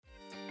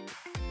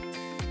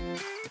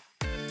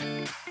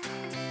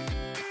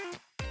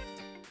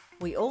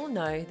We all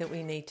know that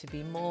we need to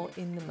be more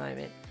in the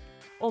moment,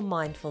 or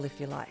mindful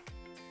if you like,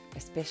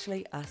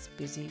 especially us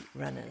busy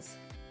runners.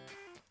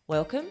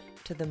 Welcome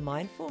to the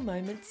Mindful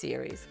Moment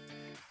series,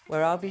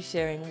 where I'll be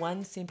sharing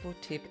one simple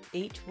tip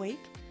each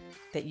week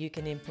that you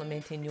can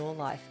implement in your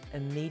life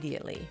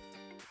immediately.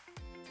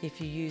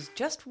 If you use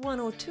just one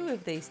or two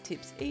of these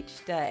tips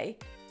each day,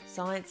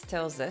 science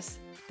tells us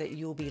that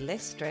you'll be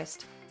less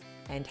stressed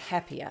and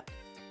happier.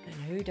 And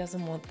who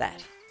doesn't want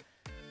that?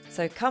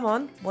 So come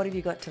on, what have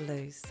you got to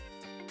lose?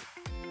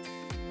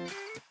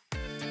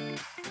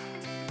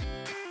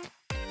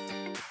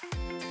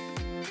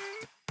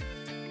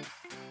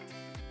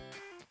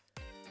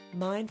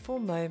 Mindful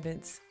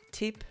Moments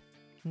tip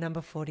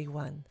number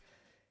 41.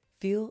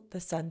 Feel the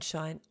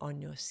sunshine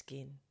on your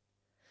skin.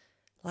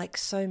 Like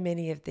so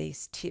many of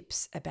these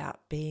tips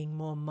about being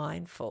more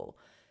mindful,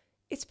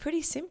 it's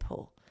pretty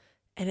simple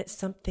and it's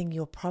something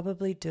you're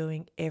probably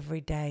doing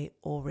every day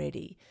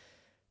already.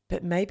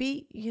 But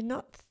maybe you're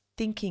not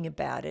thinking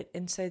about it,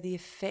 and so the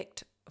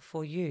effect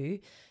for you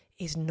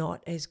is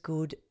not as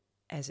good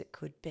as it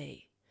could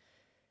be.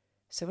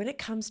 So when it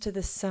comes to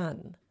the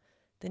sun,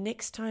 the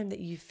next time that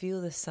you feel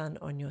the sun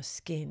on your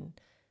skin,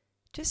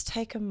 just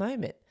take a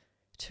moment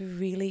to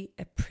really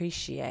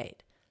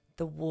appreciate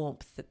the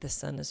warmth that the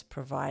sun is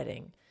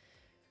providing.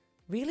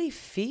 Really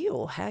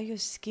feel how your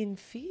skin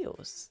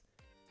feels.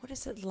 What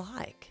is it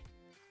like?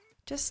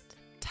 Just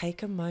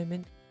take a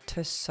moment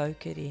to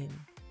soak it in.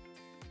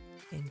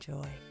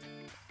 Enjoy.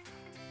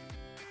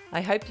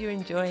 I hope you're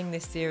enjoying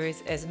this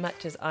series as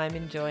much as I'm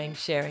enjoying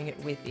sharing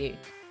it with you.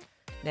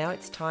 Now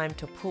it's time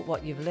to put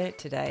what you've learnt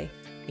today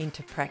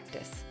into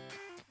practice,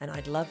 and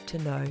I'd love to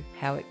know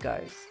how it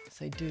goes,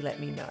 so do let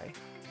me know.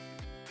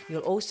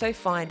 You'll also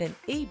find an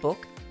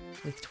ebook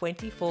with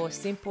 24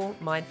 simple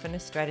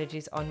mindfulness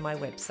strategies on my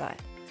website.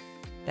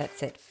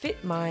 That's at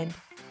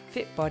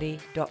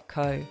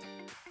fitmindfitbody.co.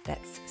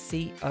 That's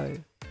C-O.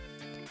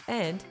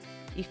 And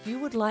if you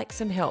would like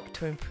some help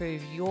to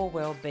improve your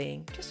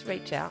well-being, just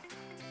reach out.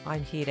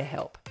 I'm here to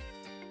help.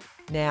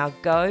 Now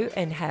go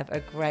and have a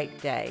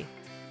great day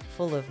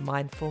full of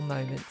mindful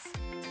moments.